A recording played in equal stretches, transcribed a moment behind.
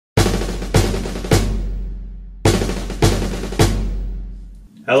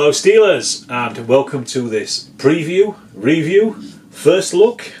Hello Steelers, and welcome to this review, first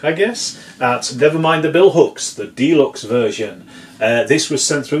look I guess, at Never Mind the Billhooks, the deluxe version. This was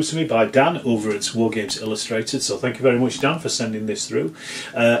sent through to me by Dan over at Wargames Illustrated, so thank you very much Dan for sending this through.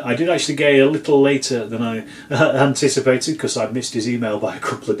 I did actually get it a little later than I anticipated because I missed his email by a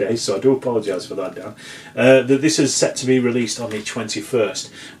couple of days, so I do apologise for that, Dan. This is set to be released on the 21st,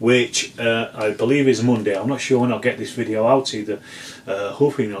 which I believe is Monday. I'm not sure when I'll get this video out, either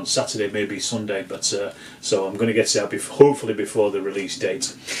hoping on Saturday, maybe Sunday, but so I'm going to get it out hopefully before the release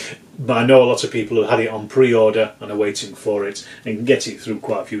date. But I know a lot of people who had it on pre-order and are waiting for it and can get it through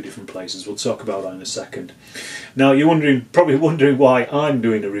quite a few different places. We'll talk about that in a second. Now you're probably wondering why I'm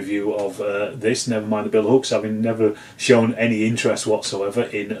doing a review of this, Never Mind the Billhooks, having never shown any interest whatsoever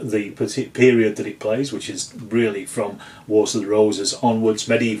in the period that it plays, which is really from Wars of the Roses onwards,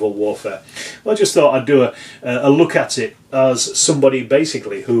 medieval warfare. Well, I just thought I'd do a look at it as somebody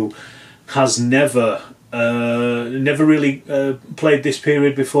basically who has never really played this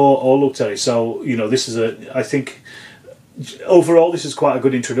period before or looked at it. So, you know, this is I think overall this is quite a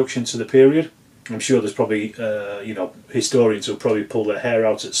good introduction to the period. I'm sure there's probably, you know, historians will probably pull their hair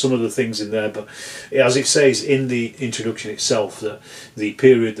out at some of the things in there, but as it says in the introduction itself, the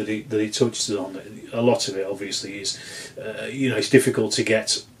period that he touches on, a lot of it obviously is, you know, it's difficult to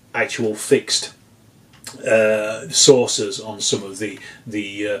get actual fixed sources on some of the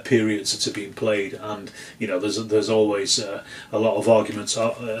periods that are being played, and you know there's always a lot of arguments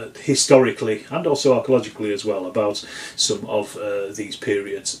historically and also archaeologically as well about some of these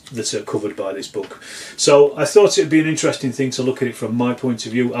periods that are covered by this book. So I thought it'd be an interesting thing to look at it from my point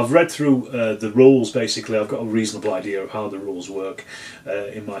of view. I've read through the rules. Basically I've got a reasonable idea of how the rules work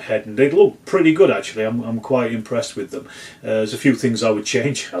in my head, and they look pretty good actually. I'm quite impressed with them. There's a few things I would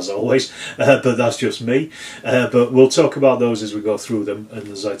change as always, but that's just me. But we'll talk about those as we go through them and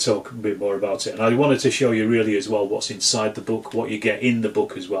as I talk a bit more about it. And I wanted to show you really as well what's inside the book, what you get in the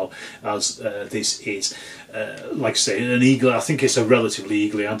book as well, as this is, like I say, I think it's a relatively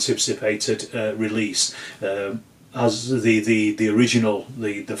eagerly anticipated release. As the original,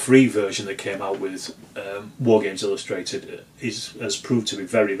 the free version that came out with Wargames Illustrated has proved to be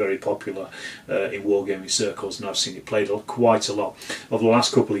very, very popular in wargaming circles, and I've seen it played quite a lot over the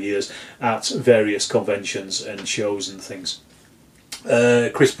last couple of years at various conventions and shows and things.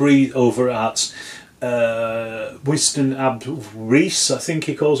 Chris Bree over at Winston Ab Rees, I think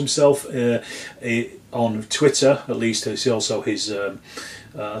he calls himself, on Twitter at least. It's also his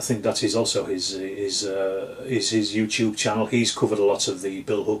I think that is also his YouTube channel. He's covered a lot of the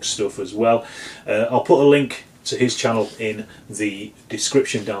Billhooks stuff as well. I'll put a link to his channel in the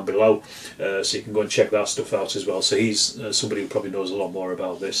description down below, so you can go and check that stuff out as well. So he's somebody who probably knows a lot more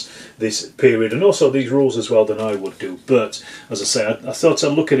about this period and also these rules as well than I would do. But as I say, I thought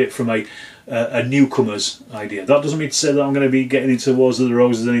I'd look at it from a newcomer's idea. That doesn't mean to say that I'm going to be getting into Wars of the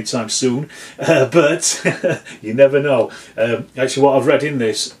Roses anytime soon, but you never know. Actually, what I've read in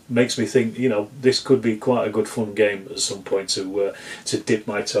this makes me think, you know, this could be quite a good fun game at some point to dip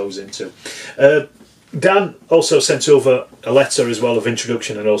my toes into. Dan also sent over a letter as well of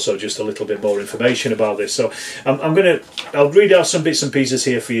introduction and also just a little bit more information about this. So I'll read out some bits and pieces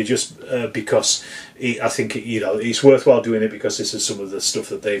here for you, just because I think you know it's worthwhile doing it because this is some of the stuff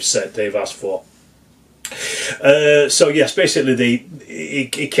that they've asked for. So yes, basically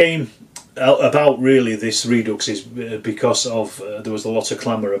it came about really this redux is because of there was a lot of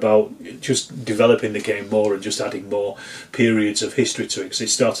clamour about just developing the game more and just adding more periods of history to it, because it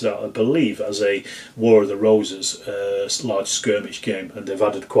started out I believe as a War of the Roses large skirmish game, and they've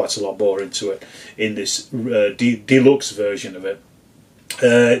added quite a lot more into it in this deluxe version of it.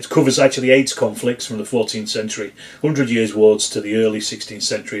 It covers actually 8 conflicts from the 14th century, 100 Years' Wars to the early 16th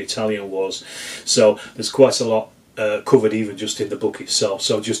century Italian wars, so there's quite a lot covered even just in the book itself.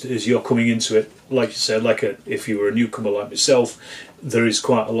 So just as you're coming into it, like you said, if you were a newcomer like myself, there is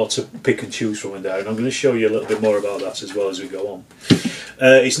quite a lot to pick and choose from in there, and I'm going to show you a little bit more about that as well as we go on.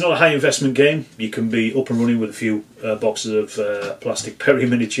 It's not a high investment game. You can be up and running with a few boxes of plastic Perry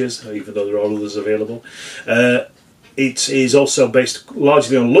miniatures, even though there are others available. It is also based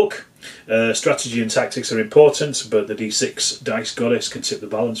largely on luck. Strategy and tactics are important, but the D6 dice goddess can tip the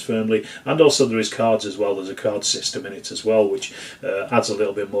balance firmly, and also there is cards as well. There's a card system in it as well, which adds a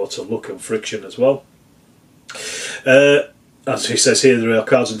little bit more to luck and friction as well. As he says here, there are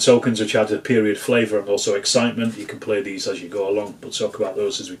cards and tokens which add a period flavour and also excitement. You can play these as you go along. We'll talk about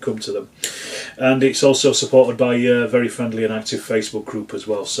those as we come to them. And it's also supported by a very friendly and active Facebook group as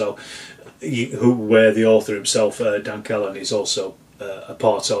well, so where the author himself, Dan Callan, is also a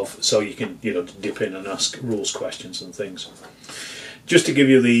part of, so you can dip in and ask rules questions and things. just to give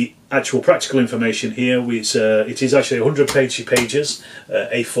you the actual practical information here, it is actually 100 pages,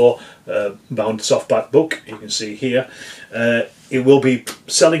 A4 bound softback book. You can see here. It will be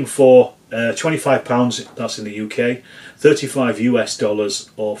selling for £25, that's in the UK, 35 US dollars,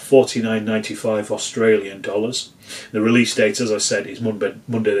 or 49.95 Australian dollars. The release date, as I said, is Monday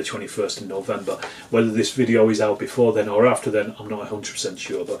the 21st of November. Whether this video is out before then or after then, I'm not 100%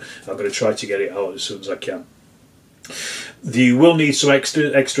 sure, but I'm going to try to get it out as soon as I can. You will need some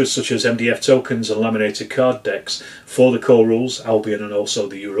extras such as MDF tokens and laminated card decks for the core rules, Albion, and also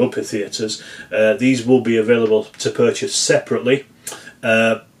the Europa theatres. These will be available to purchase separately.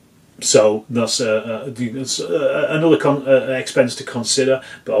 So that's another expense to consider,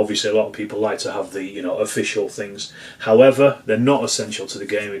 but obviously a lot of people like to have the official things. However, they're not essential to the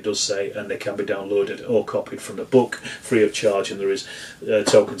game, it does say, and they can be downloaded or copied from the book free of charge, and there is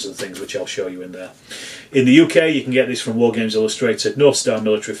tokens and things which I'll show you in there. In the UK, you can get this from Wargames Illustrated, North Star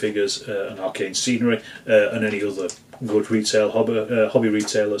military figures, and arcane scenery, and any other good retail hobby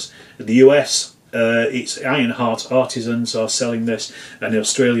retailers. In the US, it's Ironheart Artisans are selling this, and in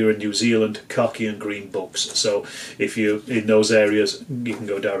Australia and New Zealand, Khaki and Green Books. So if you're in those areas, you can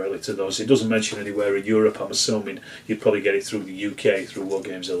go directly to those. It doesn't mention anywhere in Europe. I'm assuming you'd probably get it through the UK, through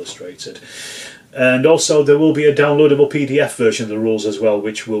Wargames Illustrated. And also there will be a downloadable PDF version of the rules as well,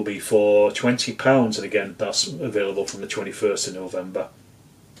 which will be for £20, and again that's available from the 21st of November.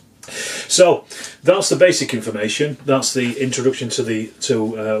 So that's the basic information. That's the introduction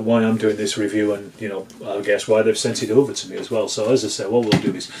to why I'm doing this review, and I guess why they've sent it over to me as well. So as I say, what we'll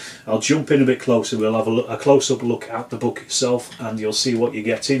do is I'll jump in a bit closer. We'll have a close-up look at the book itself, and you'll see what you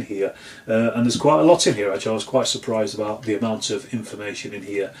get in here. And there's quite a lot in here. Actually, I was quite surprised about the amount of information in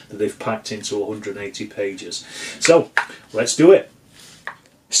here that they've packed into 180 pages. So let's do it.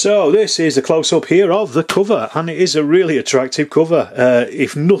 So this is a close-up here of the cover, and it is a really attractive cover.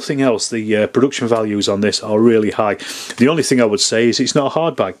 If nothing else, the production values on this are really high. The only thing I would say is it's not a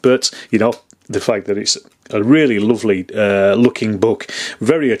hardback, but the fact that it's a really lovely looking book,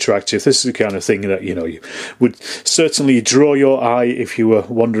 very attractive. This is the kind of thing that you would certainly draw your eye if you were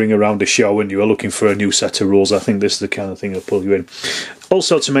wandering around a show and you were looking for a new set of rules. I think this is the kind of thing that pull you in.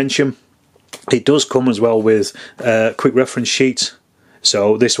 Also to mention, it does come as well with a quick reference sheet.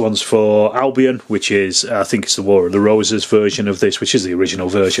 So this one's for Albion, which is, I think it's the War of the Roses version of this, which is the original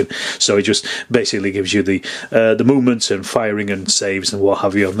version. So it just basically gives you the movements and firing and saves and what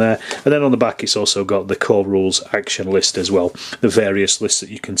have you on there. And then on the back it's also got the core rules action list as well, the various lists that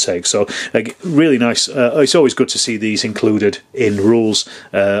you can take. So really nice. It's always good to see these included in rules.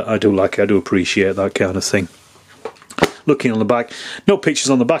 I do appreciate that kind of thing. Looking on the back, no pictures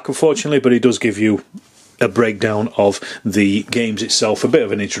on the back unfortunately, but it does give you a breakdown of the games itself, a bit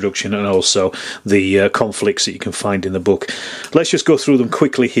of an introduction, and also the conflicts that you can find in the book. Let's just go through them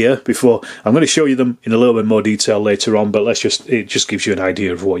quickly here. Before I'm going to show you them in a little bit more detail later on, but it just gives you an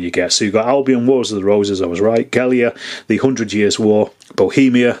idea of what you get. So you've got Albion, Wars of the Roses, I was right, Gallia, the 100 Years' War,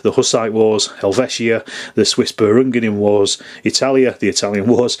 Bohemia, the Hussite Wars, Helvetia, the Swiss-Burgundian Wars, Italia, the Italian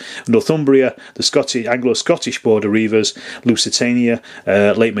Wars, Northumbria, the Anglo-Scottish Border Reivers, Lusitania,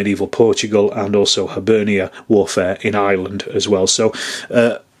 late medieval Portugal, and also Hibernia warfare in Ireland as well. So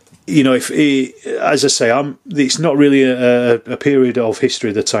as I say, it's not really a period of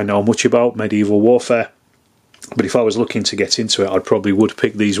history that I know much about, medieval warfare, but if I was looking to get into it, I probably would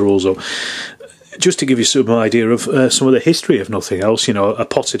pick these rules up just to give you some idea of some of the history, if nothing else, a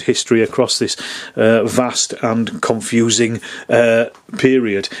potted history across this vast and confusing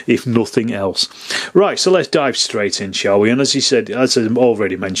period, if nothing else. Right, so let's dive straight in, shall we? And as you said, as I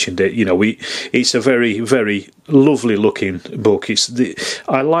already mentioned it, it's a very, very lovely looking book.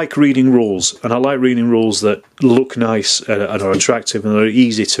 I like reading rules, and I like reading rules that look nice and are attractive and are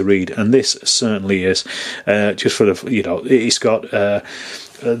easy to read, and this certainly is. Just for it's got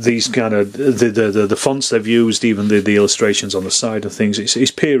these kind of the fonts they've used, even the illustrations on the side of things.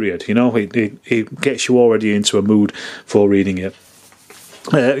 It's period, it gets you already into a mood for reading it.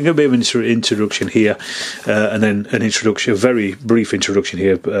 A bit of an introduction here, and then a very brief introduction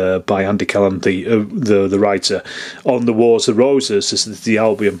here by Andy Callan, the writer, on the Wars of the Roses. This is the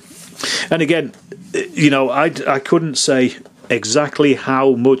Albion, and again, I couldn't say exactly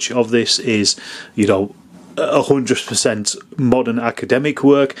how much of this is 100% modern academic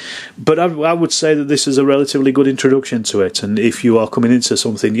work, but I would say that this is a relatively good introduction to it. And if you are coming into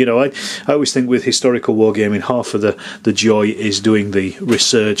something, I always think with historical wargaming, half of the joy is doing the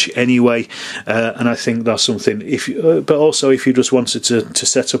research anyway, and I think that's something. But also if you just wanted to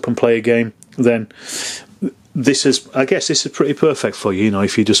set up and play a game, then this is pretty perfect for you.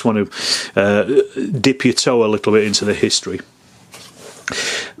 If you just want to dip your toe a little bit into the history.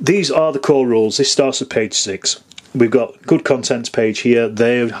 These are the core rules. This starts at page 6. We've got good contents page here.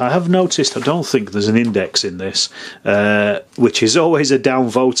 I have noticed, I don't think there's an index in this, which is always a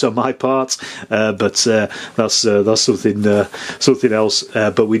downvote on my part, but that's something else.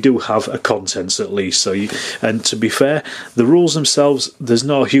 But we do have a contents at least. And to be fair, the rules themselves, there's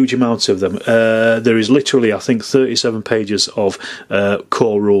not a huge amount of them. There is literally, I think, 37 pages of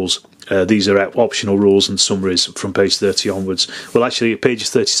core rules. These are optional rules and summaries from page 30 onwards. Well, actually, page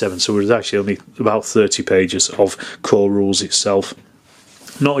 37, so there's actually only about 30 pages of core rules itself.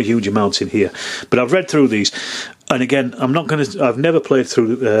 Not a huge amount in here, but I've read through these, and again, I've never played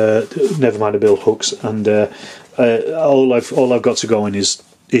through Nevermind the Billhooks, and all I've got to go on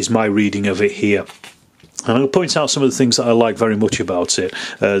is my reading of it here. And I'll point out some of the things that I like very much about it,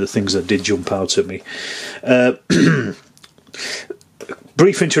 the things that did jump out at me.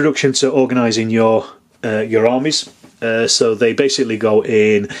 Brief introduction to organising your armies. So they basically go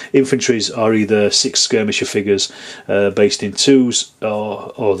in. Infantries are either 6 skirmisher figures based in 2s,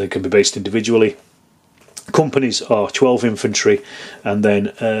 or they can be based individually. Companies are 12 infantry, and then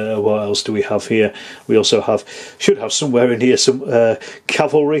what else do we have here? We also should have somewhere in here some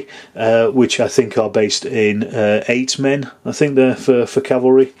cavalry, which I think are based in 8 men. I think they're for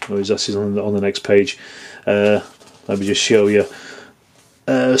cavalry. Or is that on the next page? Let me just show you.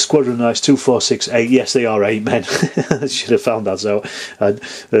 Squadron Knights 2, 4, 6, 8. Yes, they are 8 men. I should have found that out.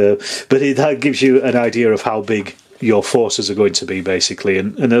 But that gives you an idea of how big your forces are going to be, basically,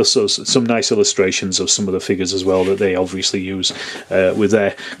 and also some nice illustrations of some of the figures as well that they obviously use with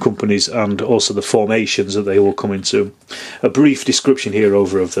their companies, and also the formations that they will come into. A brief description here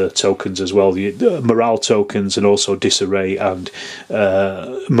over of the tokens as well, the morale tokens, and also disarray and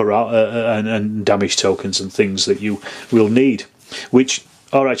morale and damage tokens and things that you will need, which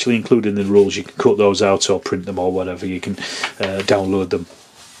are actually included in the rules. You can cut those out or print them or whatever. You can download them.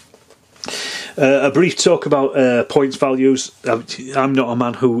 A brief talk about points values. I'm not a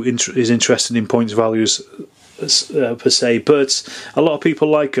man who is interested in points values per se, but a lot of people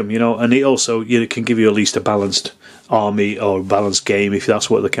like them, and it also can give you at least a balanced army or a balanced game if that's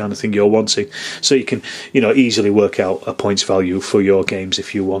what the kind of thing you're wanting. So you can easily work out a points value for your games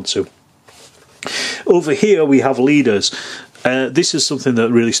if you want to. Over here we have leaders. This is something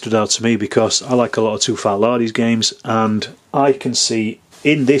that really stood out to me because I like a lot of Too Fat Lardy's games, and I can see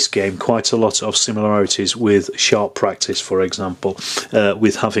in this game quite a lot of similarities with Sharp Practice, for example,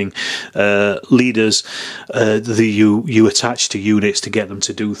 with having leaders that you attach to units to get them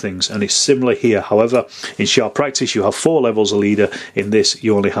to do things, and it's similar here. However, in Sharp Practice you have 4 levels of leader. In this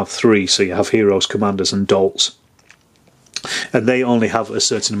you only have 3, so you have heroes, commanders and dolts. And they only have a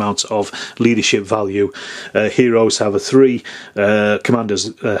certain amount of leadership value. Heroes have a 3,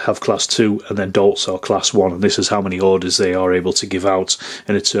 commanders have class 2, and then dolts are class 1, and this is how many orders they are able to give out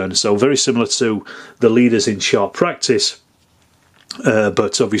in a turn. So very similar to the leaders in Sharp Practice,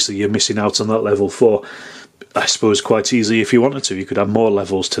 but obviously you're missing out on that level 4. I suppose quite easily if you wanted to. You could add more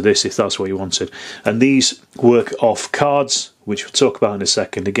levels to this if that's what you wanted. And these work off cards, which we'll talk about in a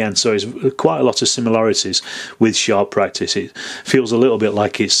second again. So it's quite a lot of similarities with Sharp Practice. It feels a little bit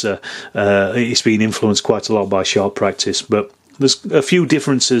like it's been influenced quite a lot by Sharp Practice, but there's a few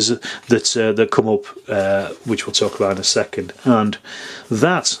differences that come up, which we'll talk about in a second. And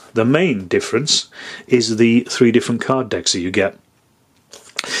the main difference is the 3 different card decks that you get.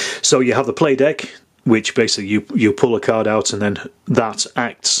 So you have the play deck, which basically you pull a card out, and then that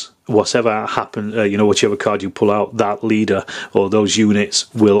acts. Whatever happens, whichever card you pull out, that leader or those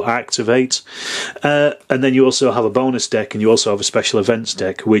units will activate. And then you also have a bonus deck, and you also have a special events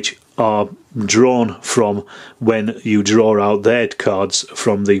deck, which are drawn from when you draw out their cards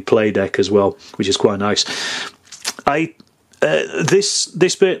from the play deck as well, which is quite nice.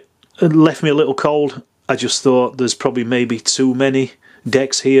 This bit left me a little cold. I just thought there's probably maybe too many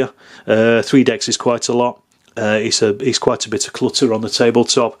decks here. 3 decks is quite a lot. It's quite a bit of clutter on the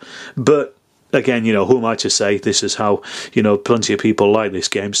tabletop, but again, who am I to say? This is how plenty of people like this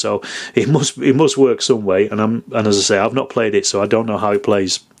game, so it must work some way. And as I say, I've not played it, so I don't know how it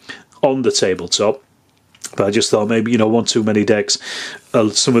plays on the tabletop. But I just thought maybe one too many decks.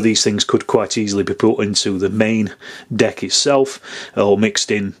 Some of these things could quite easily be put into the main deck itself, or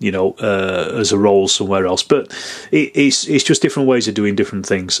mixed in, as a role somewhere else. But it's just different ways of doing different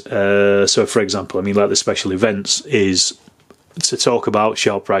things. So, for example, like the special events is to talk about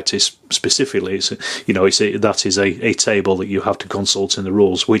Sharp Practice specifically. That is a table that you have to consult in the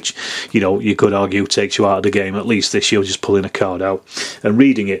rules, which you could argue takes you out of the game. At least this, you're just pulling a card out and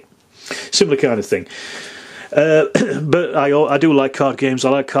reading it. Similar kind of thing. But I do like card games. I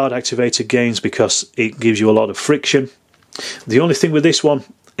like card activated games because it gives you a lot of friction. The only thing with this one,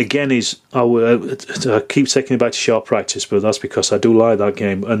 again, is I keep taking it back to Sharp Practice, but that's because I do like that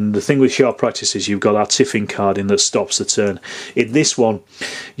game. And the thing with Sharp Practice is you've got that tiffin card in that stops the turn. In this one,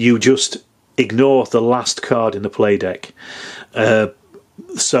 you just ignore the last card in the play deck.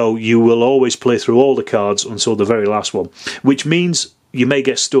 So you will always play through all the cards until the very last one, which means you may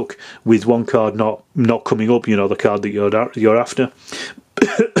get stuck with one card not coming up, you know, the card that you're after.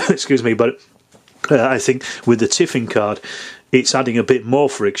 Excuse me, but I think with the tiffin card, it's adding a bit more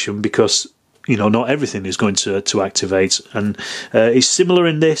friction because, you know, not everything is going to activate. And it's similar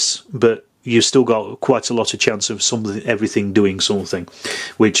in this, but you've still got quite a lot of chance of everything doing something,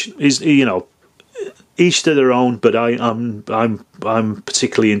 which is, you know, each to their own. But I'm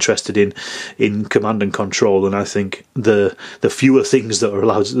particularly interested in command and control, and I think the fewer things that are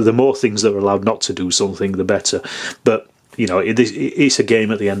allowed, the more things that are allowed not to do something, the better. But you know, it's a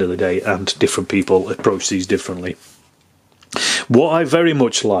game at the end of the day, and different people approach these differently. What I very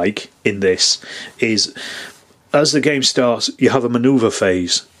much like in this is, as the game starts, you have a manoeuvre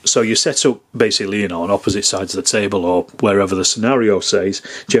phase. So you set up basically, you know, on opposite sides of the table, or wherever the scenario says,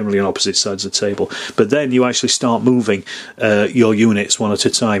 generally on opposite sides of the table. But then you actually start moving your units one at a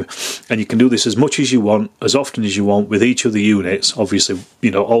time, and you can do this as much as you want, as often as you want, with each of the units, obviously,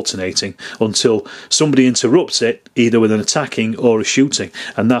 you know, alternating until somebody interrupts it, either with an attacking or a shooting,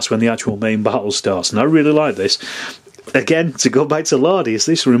 and that's when the actual main battle starts. And I really like this. Again, to go back to Lardius,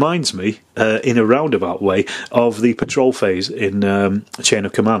 this reminds me, in a roundabout way, of the patrol phase in Chain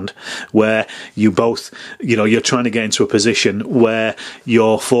of Command, where you both, you know, you're trying to get into a position where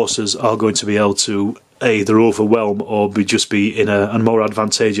your forces are going to be able to either overwhelm or just be in a more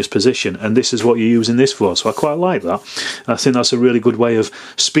advantageous position, and this is what you're using this for. So I quite like that. I think that's a really good way of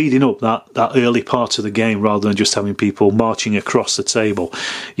speeding up that early part of the game, rather than just having people marching across the table.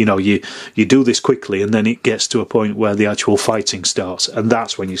 You know, you do this quickly, and then it gets to a point where the actual fighting starts, and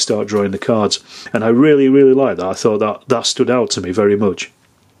that's when you start drawing the cards. And I really, really like that. I thought that stood out to me very much.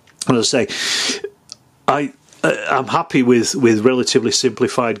 And as I say, I'm happy with relatively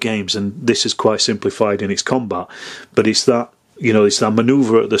simplified games, and this is quite simplified in its combat, but it's that, you know, it's that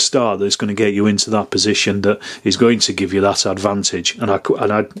manoeuvre at the start that's going to get you into that position that is going to give you that advantage, and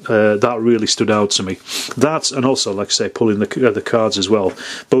that really stood out to me. That, and also, like I say, pulling the cards as well,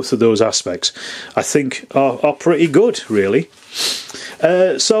 both of those aspects I think are pretty good, really.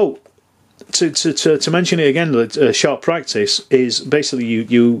 So to mention it again, that Sharp Practice is basically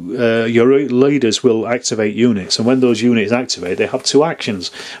your leaders will activate units, and when those units activate, they have two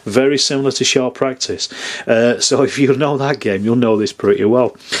actions, very similar to Sharp Practice. So if you know that game, you'll know this pretty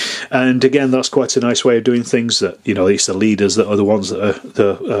well. And again, that's quite a nice way of doing things. That, you know, it's the leaders that are the ones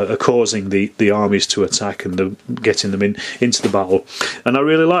that are causing the armies to attack and getting them into the battle, and I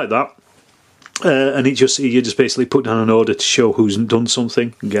really like that. And you just basically put down an order to show who's done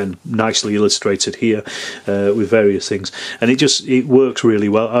something. Again, nicely illustrated here with various things, and it works really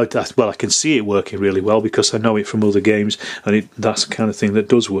well. I can see it working really well because I know it from other games, and that's the kind of thing that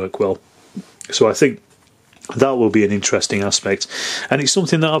does work well. So I think that will be an interesting aspect, and it's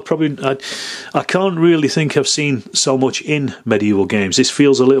something that I can't really think I've seen so much in medieval games. This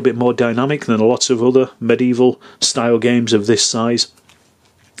feels a little bit more dynamic than lots of other medieval style games of this size.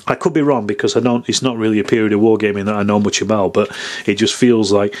 I could be wrong, because it's not really a period of wargaming that I know much about, but it just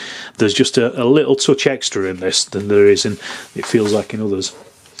feels like there's just a little touch extra in this than there is in, it feels like, in others.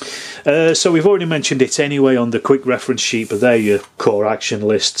 So we've already mentioned it anyway on the quick reference sheet, but they're your core action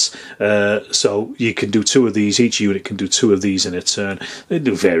lists. So you can do two of these, each unit can do two of these in a turn. They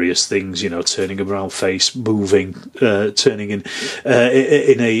do various things, you know, turning around face, moving, turning in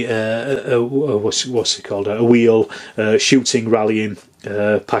a what's it called, a wheel, shooting, rallying,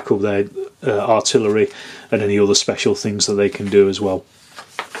 pack up their artillery, and any other special things that they can do as well.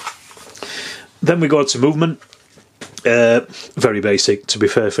 Then we go on to movement. Very basic, to be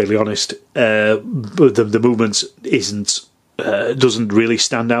fairly honest. But the movement doesn't really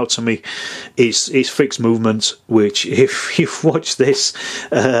stand out to me. It's fixed movement, which, if you've watched this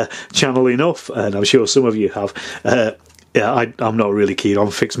channel enough, and I'm sure some of you have, I'm not really keen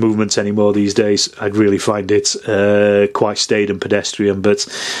on fixed movements anymore these days. I'd really find it quite staid and pedestrian, but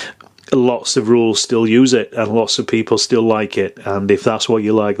lots of rules still use it, and lots of people still like it, and if that's what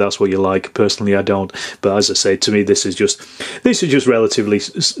you like, that's what you like. Personally, I don't, but as I say, to me, this is just relatively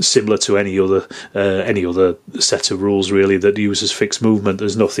similar to any other set of rules, really, that uses fixed movement.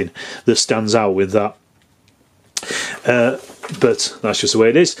 There's nothing that stands out with that, but that's just the way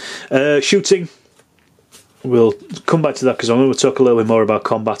it is. Shooting, we'll come back to that because I'm going to talk a little bit more about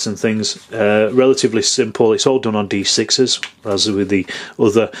combat and things. Relatively simple. It's all done on D6s, as with the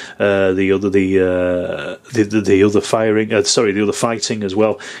other the other fighting as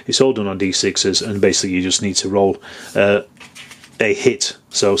well. It's all done on D6s, and basically you just need to roll a hit.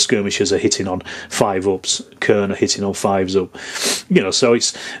 So skirmishers are hitting on 5-ups, Kern are hitting on 5s up. You know, so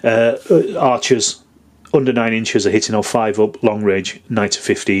it's archers under 9 inches are hitting on 5-up, long range 9 to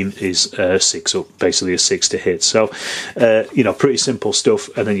 15 is 6-up, basically a 6 to hit. So, you know, pretty simple stuff,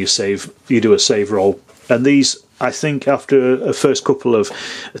 and then you do a save roll. And these, I think, after a first couple of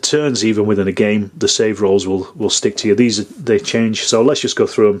turns, even within a game, the save rolls will stick to you. They change, so let's just go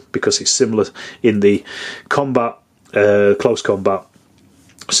through them because it's similar in the combat, close combat.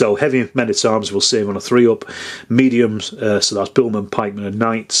 So heavy men-at-arms will save on a 3-up, mediums, so that's billmen, pikemen and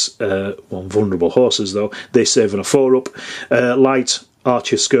knights, vulnerable horses though, they save on a 4-up, light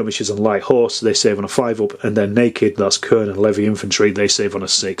archers, skirmishers and light horse, they save on a 5-up, and then naked, that's kern and levy infantry, they save on a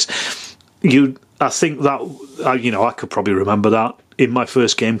 6. I think that, you know, I could probably remember that in my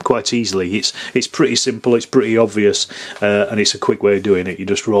first game quite easily. It's pretty simple, it's pretty obvious, and it's a quick way of doing it. You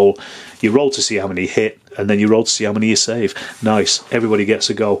just roll to see how many you hit, and then you roll to see how many you save. Nice, everybody gets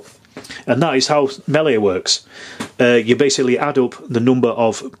a go. And that is how melee works. You basically add up the number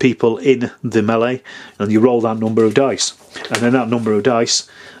of people in the melee, and you roll that number of dice. And then that number of dice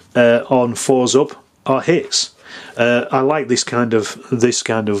on 4s up are hits. I like this kind of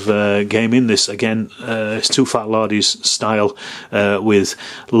game. In this again, it's Too Fat Lardy's style, with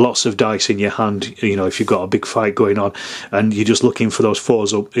lots of dice in your hand. You know, if you've got a big fight going on and you're just looking for those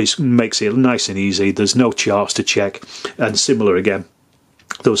 4s up, it makes it nice and easy. There's no charts to check, and similar again.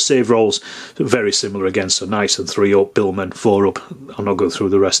 Those save rolls very similar again, so nice and 3-up, billmen, 4-up. I'll not go through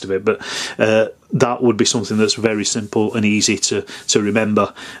the rest of it, but that would be something that's very simple and easy to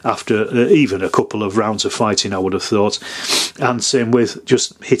remember after even a couple of rounds of fighting, I would have thought. And same with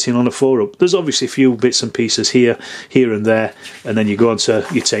just hitting on a 4-up. There's obviously a few bits and pieces here and there, and then you go on to,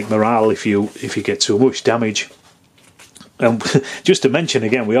 you take morale if you get too much damage. Just to mention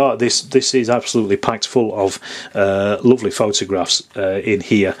again, this is absolutely packed full of lovely photographs in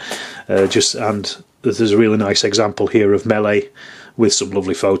here. And there's a really nice example here of melee with some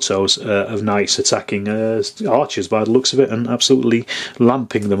lovely photos of knights attacking archers by the looks of it, and absolutely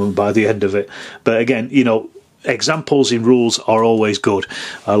lamping them by the end of it. But again, you know, examples in rules are always good.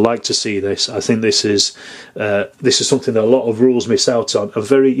 I like to see this. I think this is something that a lot of rules miss out on. A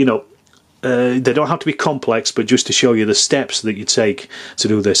very, you know, they don't have to be complex, but just to show you the steps that you take to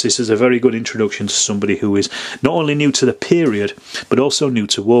do this. This is a very good introduction to somebody who is not only new to the period, but also new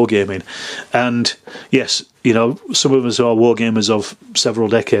to wargaming. And yes, you know, some of us are wargamers of several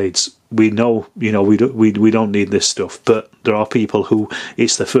decades. We know, you know, we don't need this stuff, but there are people who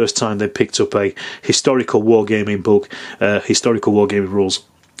it's the first time they picked up a historical wargaming book, historical wargaming rules.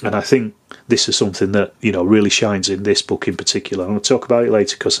 And I think this is something that, you know, really shines in this book in particular. I'm going to talk about it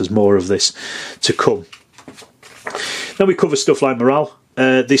later because there's more of this to come. Then we cover stuff like morale.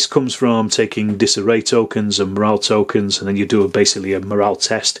 This comes from taking disarray tokens and morale tokens, and then you do basically a morale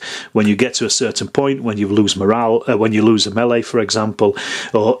test. When you get to a certain point, when you lose morale, when you lose a melee, for example,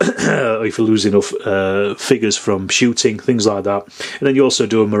 or if you lose enough figures from shooting, things like that. And then you also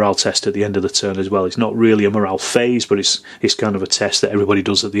do a morale test at the end of the turn as well. It's not really a morale phase, but it's kind of a test that everybody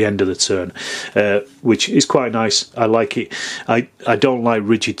does at the end of the turn, which is quite nice. I like it. I don't like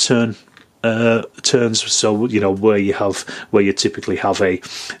rigid turns, so you know where you typically have a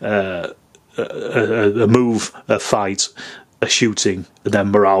move, a fight, a shooting, and then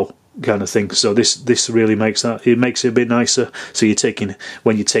morale kind of thing. So this really makes it a bit nicer. So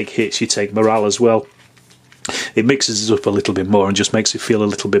when you take hits, you take morale as well. It mixes it up a little bit more and just makes it feel a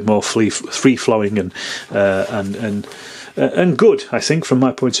little bit more free flowing and good, I think, from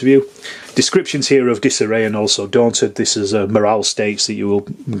my point of view. Descriptions here of disarray and also daunted. This is morale states that you will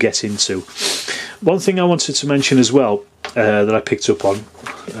get into. One thing I wanted to mention as well that I picked up on,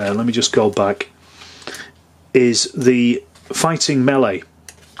 let me just go back, is the fighting melee.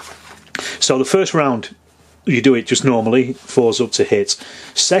 So the first round you do it just normally, 4s up to hit.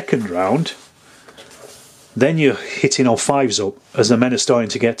 Second round, then you're hitting on 5s up as the men are starting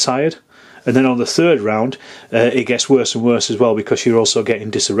to get tired. And then on the third round, it gets worse and worse as well, because you're also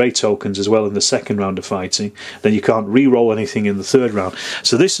getting disarray tokens as well in the second round of fighting. Then you can't re-roll anything in the third round.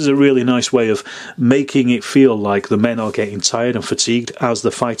 So this is a really nice way of making it feel like the men are getting tired and fatigued as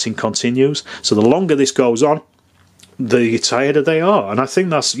the fighting continues. So the longer this goes on, the tighter they are. And I think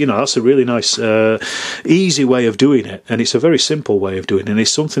that's, you know, that's a really nice, easy way of doing it, and it's a very simple way of doing it, and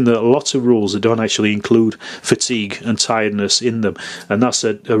it's something that lots of rules that don't actually include fatigue and tiredness in them, and that's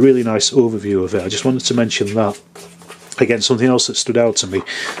a really nice overview of it. I just wanted to mention that. Again, something else that stood out to me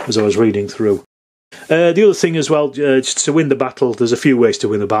as I was reading through. The other thing as well, just to win the battle, there's a few ways to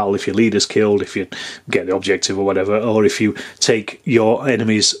win the battle. If your leader's killed, if you get the objective or whatever, or if you take your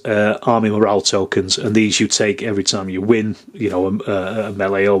enemy's army morale tokens, and these you take every time you win, you know, a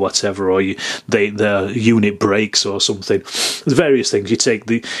melee or whatever, or the unit breaks or something. There's various things. You take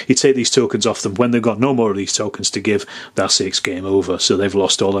these tokens off them. When they've got no more of these tokens to give, that's it, game over. So they've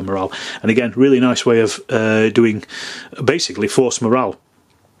lost all their morale. And again, really nice way of doing basically force morale.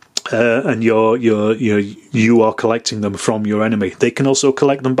 And you are collecting them from your enemy. They can also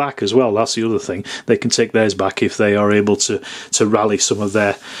collect them back as well. That's the other thing. They can take theirs back if they are able to rally some of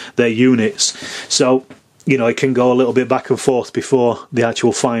their units. So, you know, it can go a little bit back and forth before the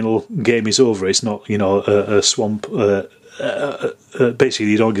actual final game is over. It's not, you know, a swamp.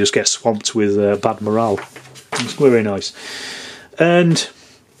 Basically, you don't just get swamped with bad morale. It's very nice. And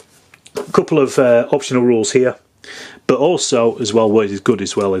a couple of optional rules here. But also, as well, what is good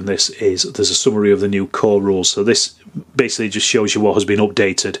as well in this is there's a summary of the new core rules. So this basically just shows you what has been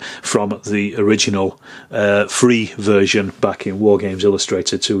updated from the original free version back in Wargames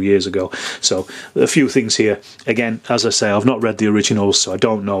Illustrated 2 years ago. So a few things here. Again, as I say, I've not read the originals, so I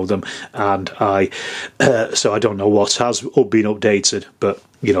don't know them, and so I don't know what has been updated. But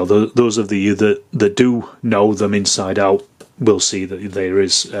you know, those of you that do know them inside out will see that there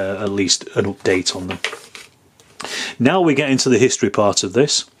is at least an update on them. Now we get into the history part of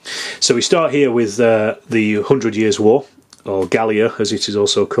this. So we start here with the 100 Years' War, or Gallia as it is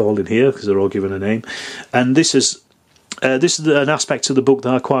also called in here, because they're all given a name. And this is an aspect of the book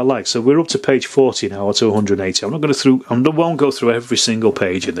that I quite like. So we're up to page 40 now, or to 180. I won't go through every single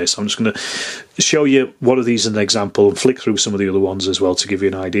page in this. I'm just going to show you one of these as an example and flick through some of the other ones as well to give you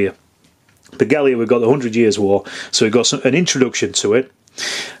an idea. The Gallia, we've got the 100 Years' War, so we've got an introduction to it.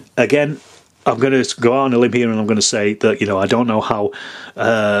 Again, I'm going to go on a limb here and I'm going to say that, you know, I don't know how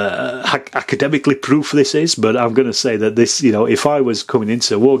academically proof this is, but I'm going to say that this, you know, if I was coming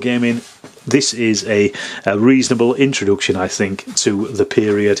into wargaming, this is a reasonable introduction, I think, to the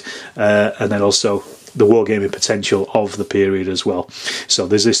period, and then also the wargaming potential of the period as well. So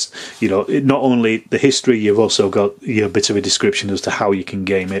there's this, you know, not only the history, you've also got, you know, a bit of a description as to how you can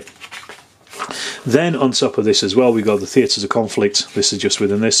game it. Then on top of this as well, we got the theatres of conflict. This is just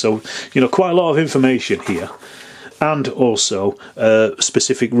within this, so you know, quite a lot of information here, and also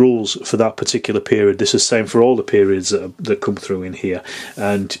specific rules for that particular period. This is the same for all the periods that come through in here,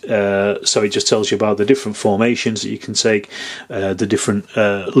 and so it just tells you about the different formations that you can take, the different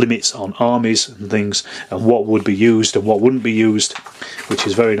limits on armies and things, and what would be used and what wouldn't be used, which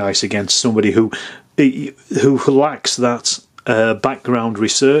is very nice. Again, somebody who lacks that background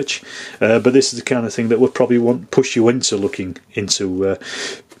research, but this is the kind of thing that would probably push you into looking into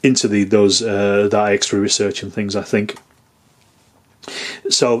that extra research and things, I think.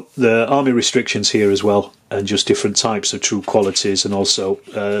 So the army restrictions here as well, and just different types of troop qualities, and also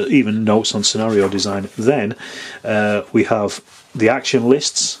even notes on scenario design. Then we have the action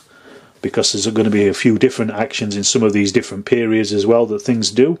lists, because there's going to be a few different actions in some of these different periods as well that things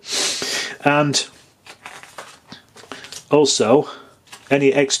do, and also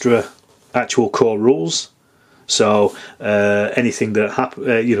any extra actual core rules. So anything that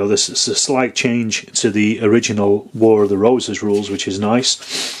you know, there's a slight change to the original War of the Roses rules, which is nice,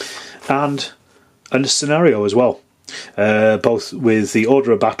 and a scenario as well, both with the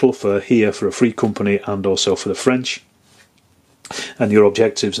order of battle for a free company, and also for the French, and your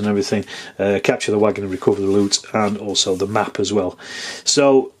objectives and everything, capture the wagon and recover the loot, and also the map as well.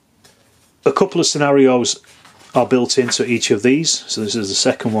 So a couple of scenarios are built into each of these. So this is the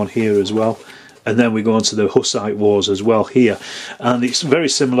second one here as well, and then we go on to the Hussite Wars as well here, and it's very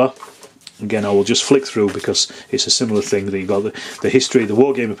similar. Again, I will just flick through because it's a similar thing. That you've got the history, the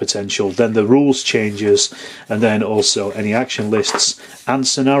wargaming potential, then the rules changes, and then also any action lists and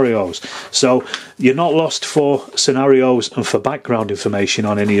scenarios. So you're not lost for scenarios and for background information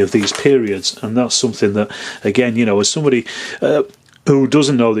on any of these periods, and that's something that, again, you know, as somebody who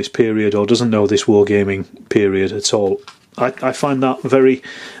doesn't know this period or doesn't know this wargaming period at all, I find that very,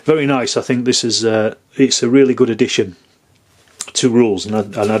 very nice. I think this is it's a really good addition to rules,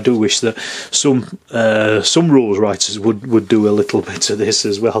 and I do wish that some rules writers would do a little bit of this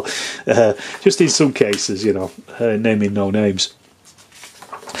as well, just in some cases, you know, naming no names.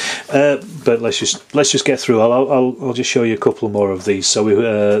 But let's just get through. I'll just show you a couple more of these.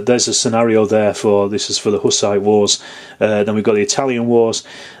 So there's a scenario there for this is for the Hussite Wars. Then we've got the Italian Wars.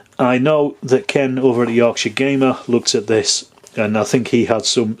 I know that Ken over at the Yorkshire Gamer looked at this, and I think he had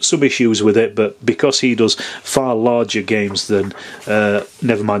some issues with it, but because he does far larger games than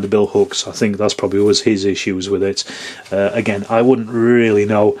never mind the Billhooks, I think that's probably was his issues with it. Again, I wouldn't really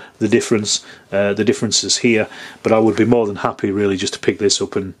know the differences here, but I would be more than happy really just to pick this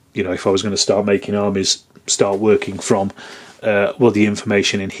up, and you know, if I was going to start making armies, start working from well, the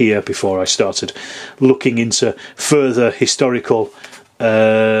information in here before I started looking into further historical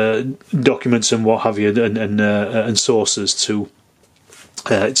documents and what have you, and sources to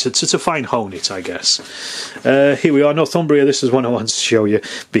fine hone it, I guess. Here we are, Northumbria. This is one I wanted to show you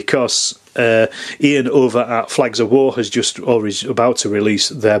because Ian over at Flags of War has just always about to release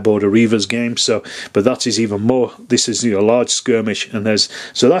their Border Reavers game. So, but that is even more. This is, you know, a large skirmish, and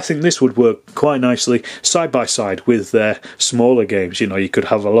so I think this would work quite nicely side by side with their smaller games. You know, you could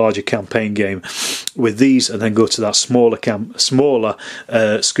have a larger campaign game with these, and then go to that smaller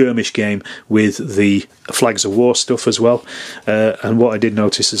skirmish game with the Flags of War stuff as well. And what I did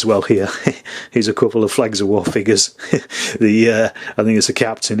notice as well here, here's a couple of Flags of War figures. I think it's a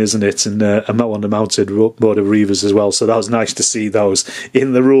captain, isn't it? And one of the mounted Border Reavers as well. So that was nice to see those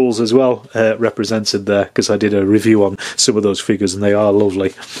in the rules as well, represented there, because I did a review on some of those figures and they are lovely.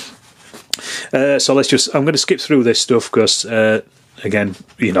 So I'm going to skip through this stuff because again,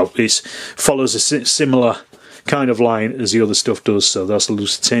 you know, it follows a similar kind of line as the other stuff does. So that's the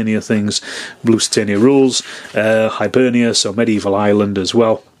Lusitania things, Lusitania rules, Hibernia, so medieval Ireland as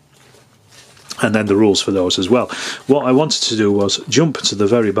well, and then the rules for those as well. What I wanted to do was jump to the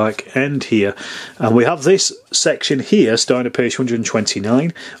very back end here, and we have this section here starting at page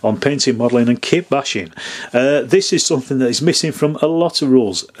 129 on painting, modelling and kit bashing. This is something that is missing from a lot of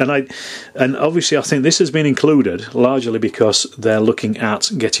rules, and obviously I think this has been included largely because they're looking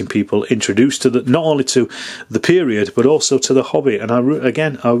at getting people introduced to not only to the period but also to the hobby, and I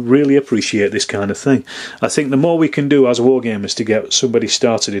really appreciate this kind of thing. I think the more we can do as wargamers to get somebody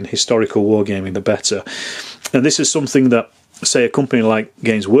started in historical wargaming, the better. And this is something that, say, a company like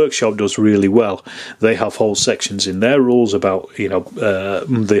Games Workshop does really well. They have whole sections in their rules about, you know,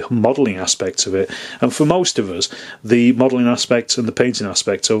 the modelling aspects of it. And for most of us, the modelling aspect and the painting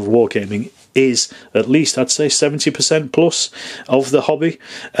aspect of wargaming is at least, I'd say, 70% plus of the hobby.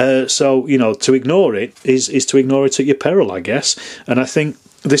 So, you know, to ignore it is to ignore it at your peril, I guess. And I think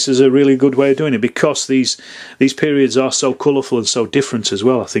this is a really good way of doing it because these periods are so colourful and so different as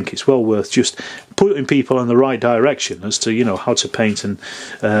well. I think it's well worth just putting people in the right direction as to, you know, how to paint and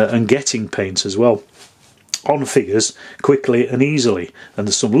getting paint as well on figures quickly and easily. And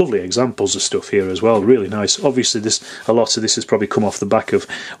there's some lovely examples of stuff here as well, really nice. Obviously a lot of this has probably come off the back of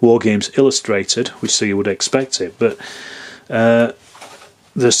Wargames Illustrated, which so you would expect it, but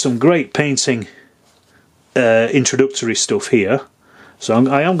there's some great painting introductory stuff here. So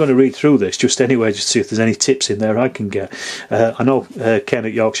I am going to read through this just anyway, just to see if there's any tips in there I can get. I know Ken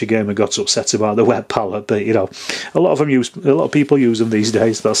at Yorkshire Gamer got upset about the wet palette, but you know, a lot of people use them these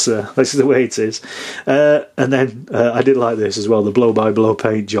days. That's the way it is. And then I did like this as well, the blow-by-blow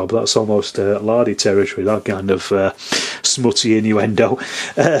paint job. That's almost Lardy territory, that kind of smutty innuendo.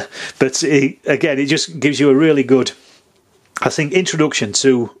 But again, it just gives you a really good, I think, introduction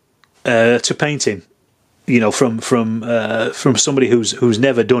to painting. You know, from somebody who's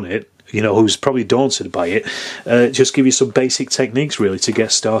never done it, you know, who's probably daunted by it, just give you some basic techniques really to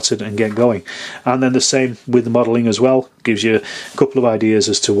get started and get going. And then the same with the modelling as well, gives you a couple of ideas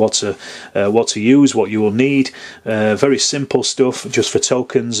as to what to use, what you will need. Very simple stuff just for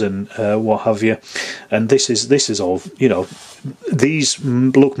tokens and what have you. And this is all, you know, these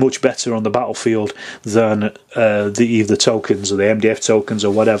look much better on the battlefield than the tokens or the MDF tokens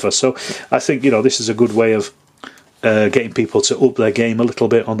or whatever. So I think, you know, this is a good way of getting people to up their game a little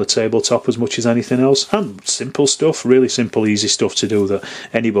bit on the tabletop as much as anything else. And simple stuff, really simple, easy stuff to do that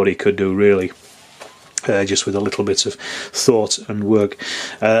anybody could do really, just with a little bit of thought and work.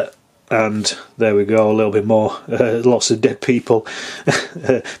 And there we go, a little bit more, lots of dead people,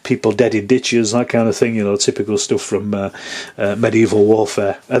 people dead in ditches, that kind of thing, you know, typical stuff from medieval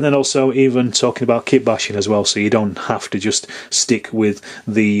warfare. And then also even talking about kit bashing as well, so you don't have to just stick with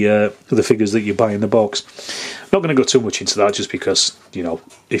the figures that you buy in the box. Not going to go too much into that just because, you know,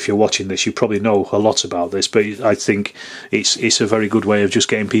 if you're watching this you probably know a lot about this, but I think it's a very good way of just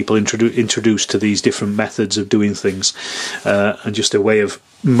getting people introduced to these different methods of doing things, and just a way of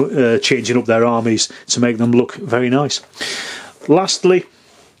changing up their armies to make them look very nice. Lastly,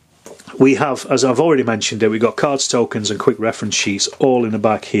 we have, as I've already mentioned, we've got cards, tokens and quick reference sheets all in the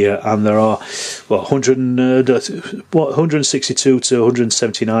back here, and there are 162 to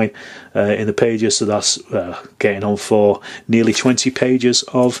 179 in the pages, so that's getting on for nearly 20 pages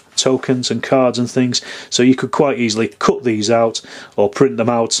of tokens and cards and things. So you could quite easily cut these out or print them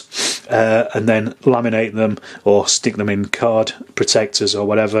out and then laminate them or stick them in card protectors or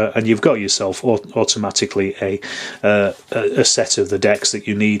whatever, and you've got yourself automatically a set of the decks that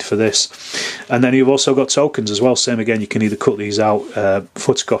you need for this. And then you've also got tokens as well. Same again, you can either cut these out,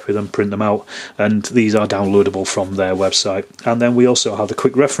 photocopy them, print them out, and these are downloadable from their website. And then we also have the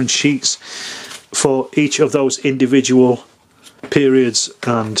quick reference sheets for each of those individual periods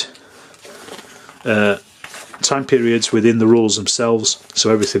and time periods within the rules themselves,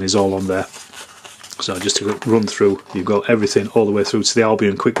 so everything is all on there. So just to run through, you've got everything all the way through to the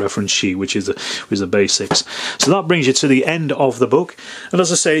Albion quick reference sheet, which is the basics. So that brings you to the end of the book. And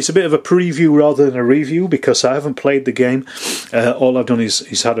as I say, it's a bit of a preview rather than a review, because I haven't played the game. All I've done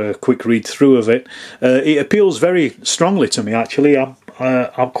is had a quick read through of it. It appeals very strongly to me, actually.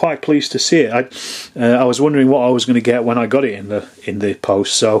 I'm quite pleased to see it. I was wondering what I was going to get when I got it in the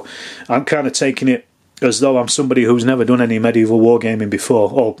post, so I'm kind of taking it as though I'm somebody who's never done any medieval wargaming before,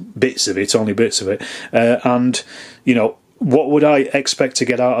 or bits of it, only bits of it. And, you know, what would I expect to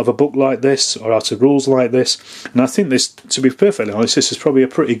get out of a book like this, or out of rules like this? And I think this, to be perfectly honest, this is probably a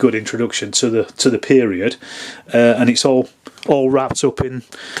pretty good introduction to the period, and it's all wrapped up in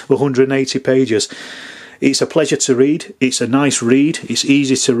 180 pages. It's a pleasure to read. It's a nice read. It's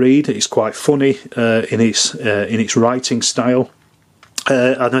easy to read. It's quite funny in its writing style.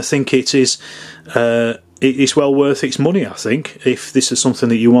 And I think it is it's well worth its money, I think, if this is something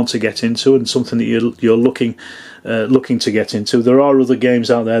that you want to get into and something that you're looking to get into. There are other games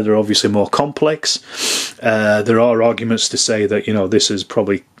out there that are obviously more complex. There are arguments to say that, you know, this is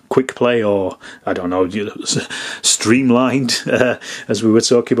probably quick play, or I don't know, streamlined, as we were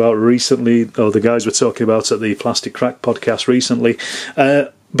talking about recently, or the guys were talking about at the Plastic Crack podcast recently.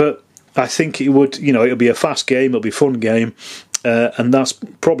 But I think it would, you know, it'll be a fast game, it'll be a fun game. And that's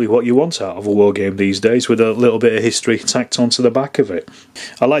probably what you want out of a war game these days, with a little bit of history tacked onto the back of it.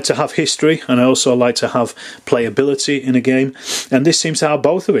 I like to have history, and I also like to have playability in a game, and this seems to have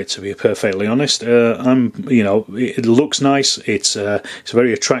both of it, to be perfectly honest. You know, it looks nice. It's a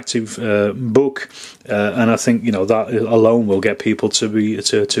very attractive book, and I think, you know, that alone will get people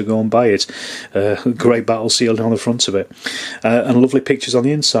to go and buy it. Great battle sealed on the front of it, and lovely pictures on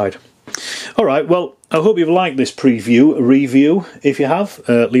the inside. All right, well, I hope you've liked this review. If you have,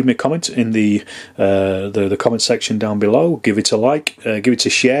 leave me a comment in the comment section down below. Give it a like, give it a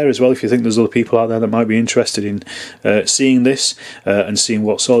share as well if you think there's other people out there that might be interested in seeing this and seeing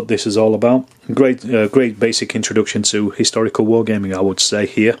what sort this is all about. Great basic introduction to historical wargaming, I would say,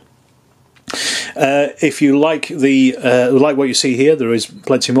 here. If you like what you see here, there is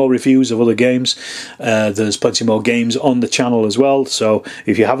plenty more reviews of other games. There's plenty more games on the channel as well, so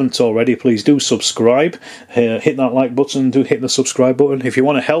if you haven't already, please do subscribe. Hit that like button, do hit the subscribe button. If you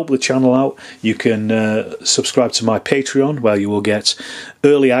want to help the channel out, you can subscribe to my Patreon, where you will get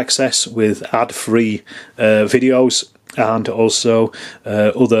early access with ad-free videos, and also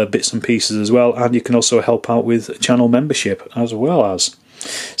other bits and pieces as well, and you can also help out with channel membership as well as.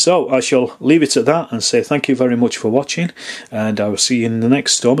 So I shall leave it at that and say thank you very much for watching, and I will see you in the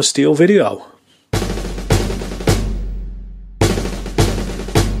next Storm of Steel video.